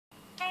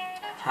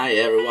Hi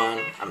everyone,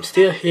 I'm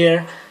still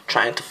here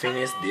trying to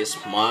finish these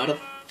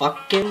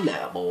motherfucking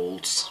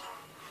levels.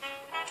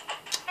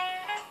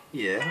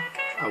 Yeah,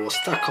 I was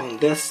stuck on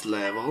this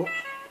level,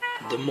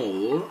 the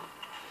mall,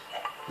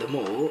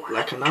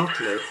 like an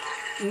outlet.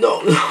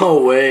 No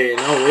way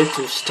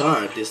to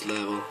start this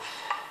level.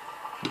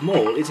 The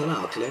mall is an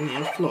outlet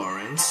near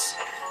Florence.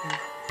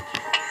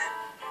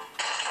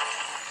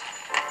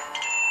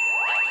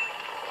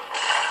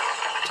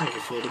 Thank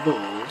you for the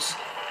balls.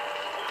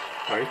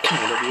 Very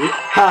kind of you.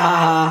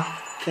 Ha!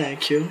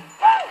 Thank you.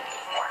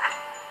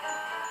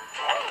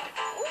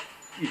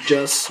 You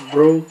just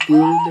broke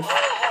the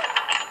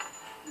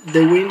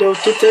window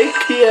to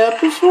take the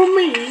apple from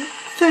me.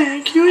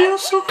 Thank you, you're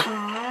so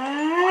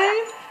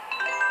kind.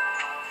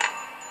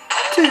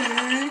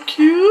 Thank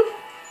you.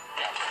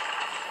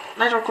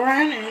 Little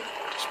granny,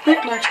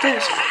 speak like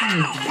this.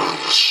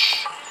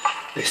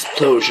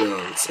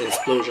 Explosions.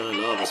 Explosion, I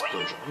love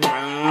explosion.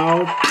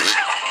 Wow.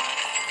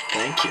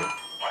 Thank you.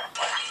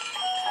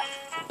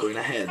 Going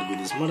ahead with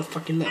this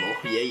motherfucking level.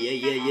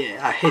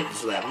 Yeah. I hate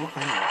this level.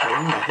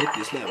 I hate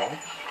this level.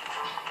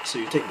 So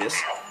you take this.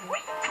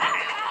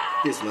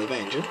 This is my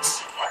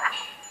vengeance.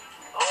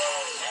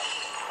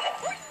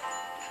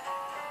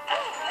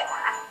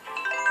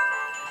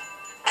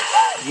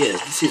 Yes,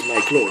 this is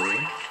my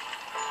glory.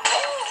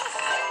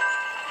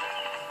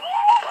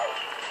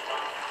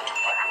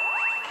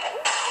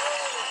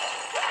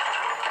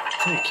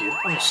 Thank you.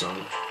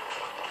 Awesome.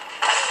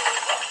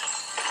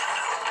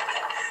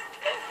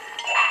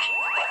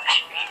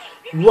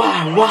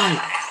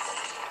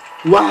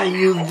 Why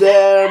you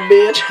there,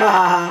 bitch?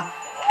 Ha!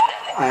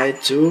 I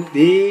took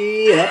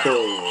the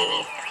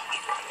apple.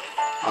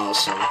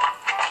 Awesome.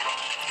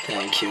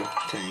 Thank you.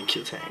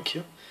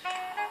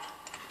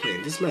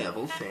 Playing this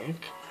level,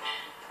 think.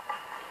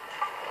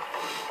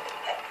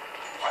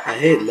 I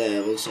hate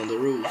levels on the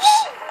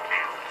roofs.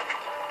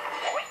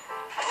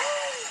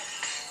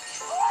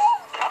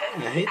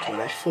 And I hate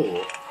when I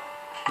fall.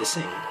 The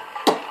same.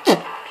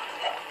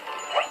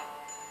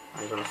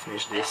 I'm gonna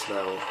finish this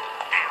level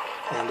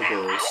and the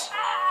balls.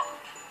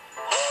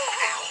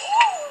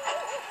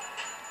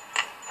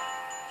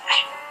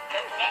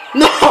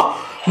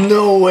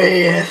 No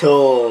way at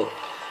all.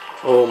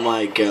 Oh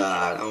my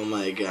god,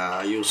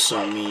 you're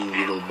so mean,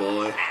 little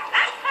boy.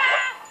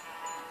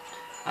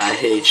 I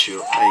hate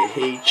you.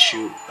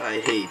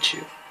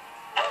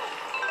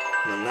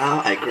 And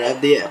now I grab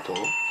the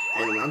apple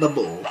and another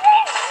ball.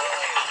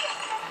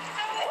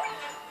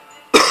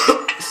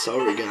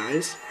 Sorry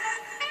guys.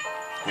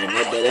 I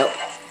made that up.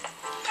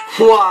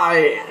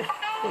 Why?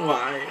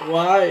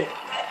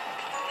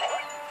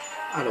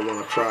 I don't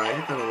wanna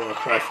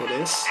cry for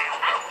this.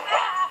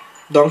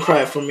 Don't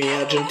cry for me,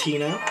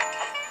 Argentina.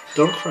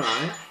 Don't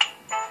cry.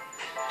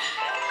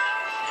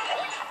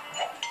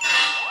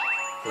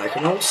 Like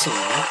an old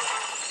song.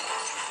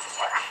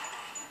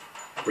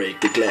 Break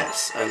the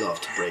glass. I love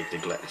to break the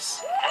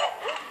glass.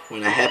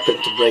 When I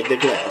happen to break the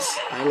glass,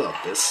 I love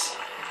this.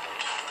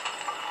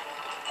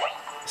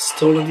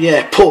 Stolen the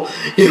apple,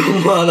 you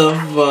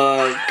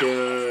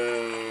motherfucker.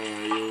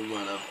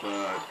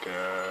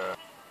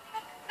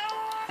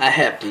 I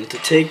happened to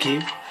take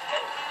it.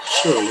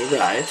 Sure, you're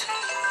right.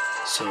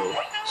 So,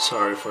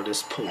 sorry for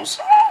this pose.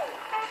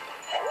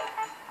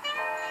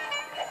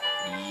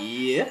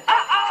 Yeah.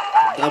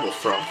 Double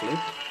front flip.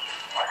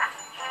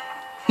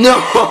 No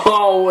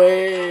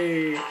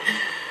way.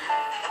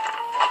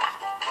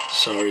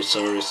 Sorry,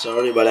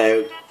 but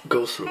I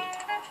go through.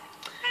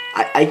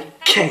 I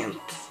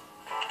can't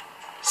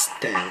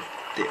stand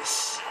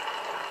this.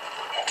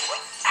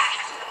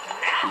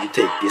 You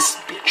take this,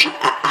 bitch.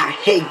 I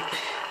hate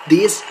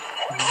this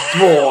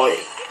boy.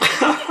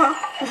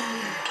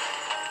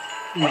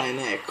 My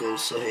neck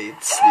also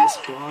hates this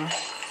boy.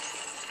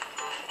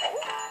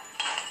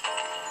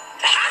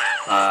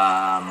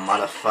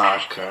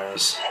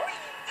 Motherfuckers.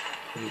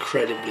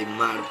 Incredibly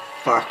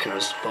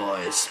motherfuckers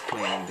boys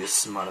playing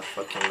this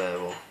motherfucking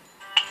level.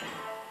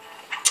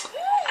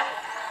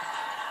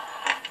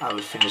 I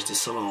will finish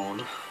this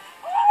alone.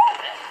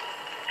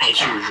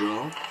 As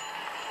usual.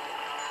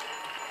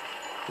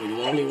 With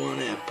only one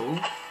apple.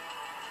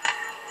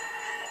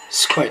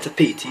 It's quite a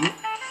pity.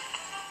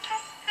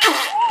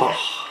 Oh.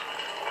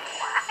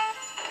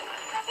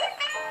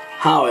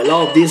 How I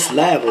love these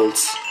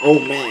levels. Oh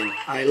man,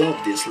 I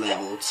love these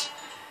levels.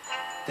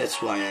 That's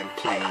why I'm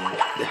playing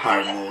the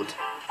hard mode.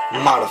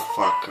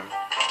 Motherfucker.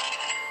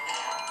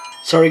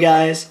 Sorry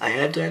guys, I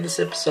have to end this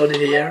episode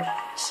here.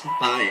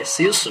 Bye,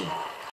 see you soon.